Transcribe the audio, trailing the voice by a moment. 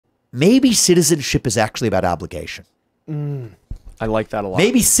maybe citizenship is actually about obligation. I like that a lot.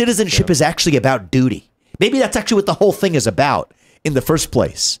 Maybe citizenship is actually about duty. Maybe that's actually what the whole thing is about in the first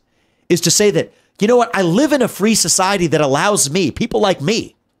place, is to say that, you know what, I live in a free society that allows me, people like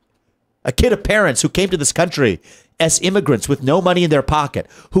me, a kid of parents who came to this country as immigrants with no money in their pocket,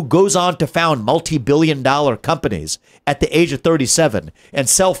 who goes on to found multi-billion-dollar companies at the age of 37 and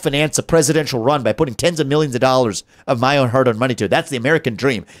self-finance a presidential run by putting tens of millions of dollars of my own hard-earned money to it. That's the American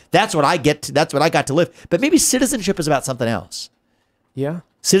dream. That's what I get to, that's what I got to live. But maybe citizenship is about something else. Yeah.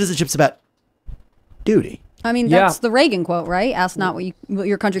 Citizenship's about duty. I mean, that's the Reagan quote, right? Ask not what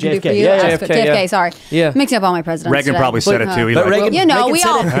your country can do JFK. for you. Yeah, Ask JFK, sorry. Yeah. Mixing up all my presidents Reagan today. probably said it too. But Reagan, you know, Reagan we said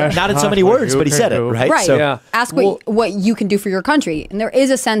all it, not in so many words, but he said it, right? Right. So, ask what you can do for your country. And there is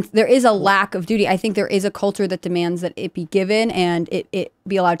a sense, there is a lack of duty. I think there is a culture that demands that it be given and it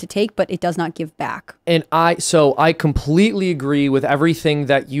be allowed to take, but it does not give back. And I completely agree with everything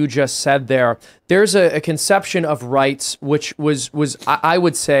that you just said there. There's a conception of rights which was I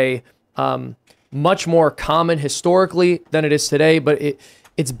would say much more common historically than it is today, but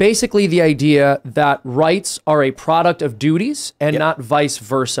it's basically the idea that rights are a product of duties and not vice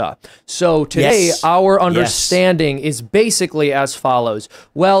versa. So today, our understanding is basically as follows.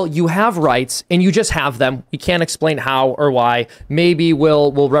 Well, you have rights and you just have them. We can't explain how or why. Maybe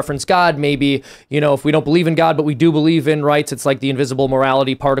we'll reference God. Maybe, you know, if we don't believe in God, but we do believe in rights, it's like the invisible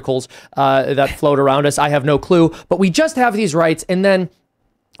morality particles that float around us. I have no clue, but we just have these rights. And then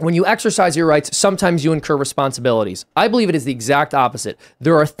when you exercise your rights, sometimes you incur responsibilities. I believe it is the exact opposite.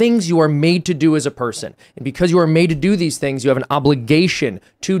 There are things you are made to do as a person. And because you are made to do these things, you have an obligation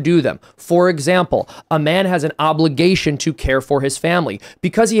to do them. For example, a man has an obligation to care for his family.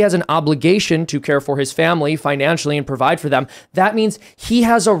 Because he has an obligation to care for his family financially and provide for them, that means he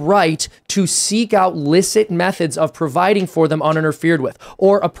has a right to seek out licit methods of providing for them uninterfered with.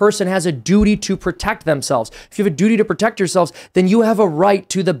 Or a person has a duty to protect themselves. If you have a duty to protect yourselves, then you have a right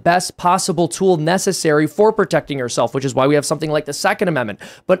to the best possible tool necessary for protecting yourself, which is why we have something like the Second Amendment.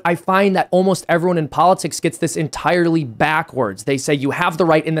 But I find that almost everyone in politics gets this entirely backwards. They say you have the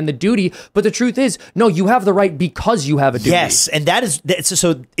right and then the duty, but the truth is, no, you have the right because you have a duty. Yes, and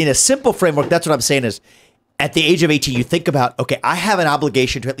so in a simple framework, that's what I'm saying is, at the age of 18, you think about, okay, I have an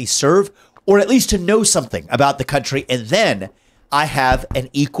obligation to at least serve or at least to know something about the country, and then I have an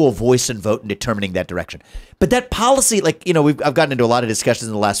equal voice and vote in determining that direction. But that policy, like, you know, I've gotten into a lot of discussions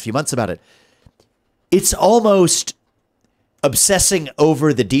in the last few months about it. It's almost obsessing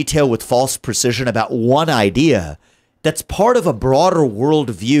over the detail with false precision about one idea that's part of a broader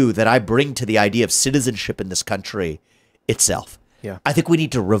worldview that I bring to the idea of citizenship in this country itself. Yeah. I think we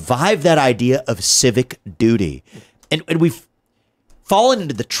need to revive that idea of civic duty. And we've fallen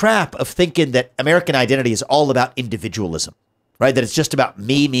into the trap of thinking that American identity is all about individualism. Right, that it's just about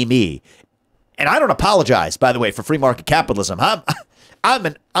me, me, me. And I don't apologize, by the way, for free market capitalism. I'm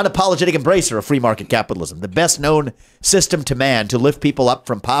an unapologetic embracer of free market capitalism, the best known system to man to lift people up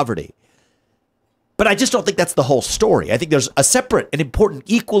from poverty. But I just don't think that's the whole story. I think there's a separate and important,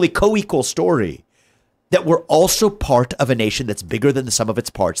 equally co-equal story that we're also part of a nation that's bigger than the sum of its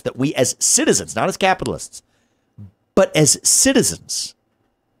parts, that we as citizens, not as capitalists, but as citizens,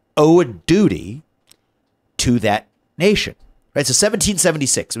 owe a duty to that nation. Right, so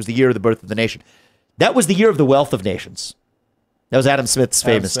 1776 was the year of the birth of the nation. That was the year of the wealth of nations. That was Adam Smith's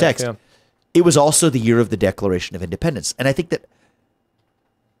famous text. Yeah. It was also the year of the Declaration of Independence. And I think that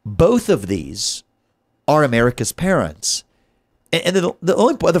both of these are America's parents. And the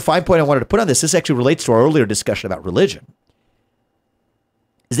only other fine point I wanted to put on this actually relates to our earlier discussion about religion,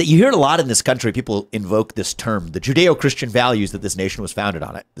 is that you hear it a lot in this country. People invoke this term, the Judeo-Christian values that this nation was founded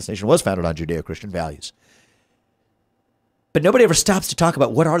on. This nation was founded on Judeo-Christian values. But nobody ever stops to talk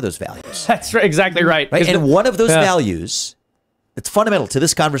about what are those values. That's exactly right. And one of those values that's fundamental to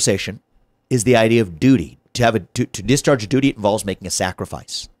this conversation is the idea of duty. To discharge a duty, it involves making a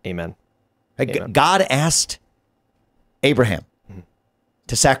sacrifice. Amen. Amen. God asked Abraham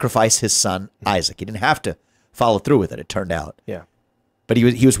to sacrifice his son Isaac. He didn't have to follow through with it, it turned out. Yeah. But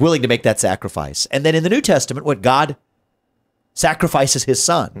he was willing to make that sacrifice. And then in the New Testament, what God sacrifices his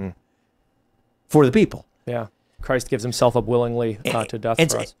son for the people. Yeah. Christ gives himself up willingly to death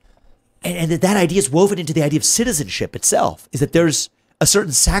for us. And that idea is woven into the idea of citizenship itself, is that there's a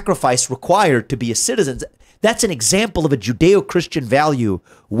certain sacrifice required to be a citizen. That's an example of a Judeo-Christian value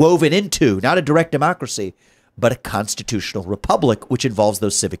woven into, not a direct democracy, but a constitutional republic, which involves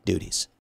those civic duties.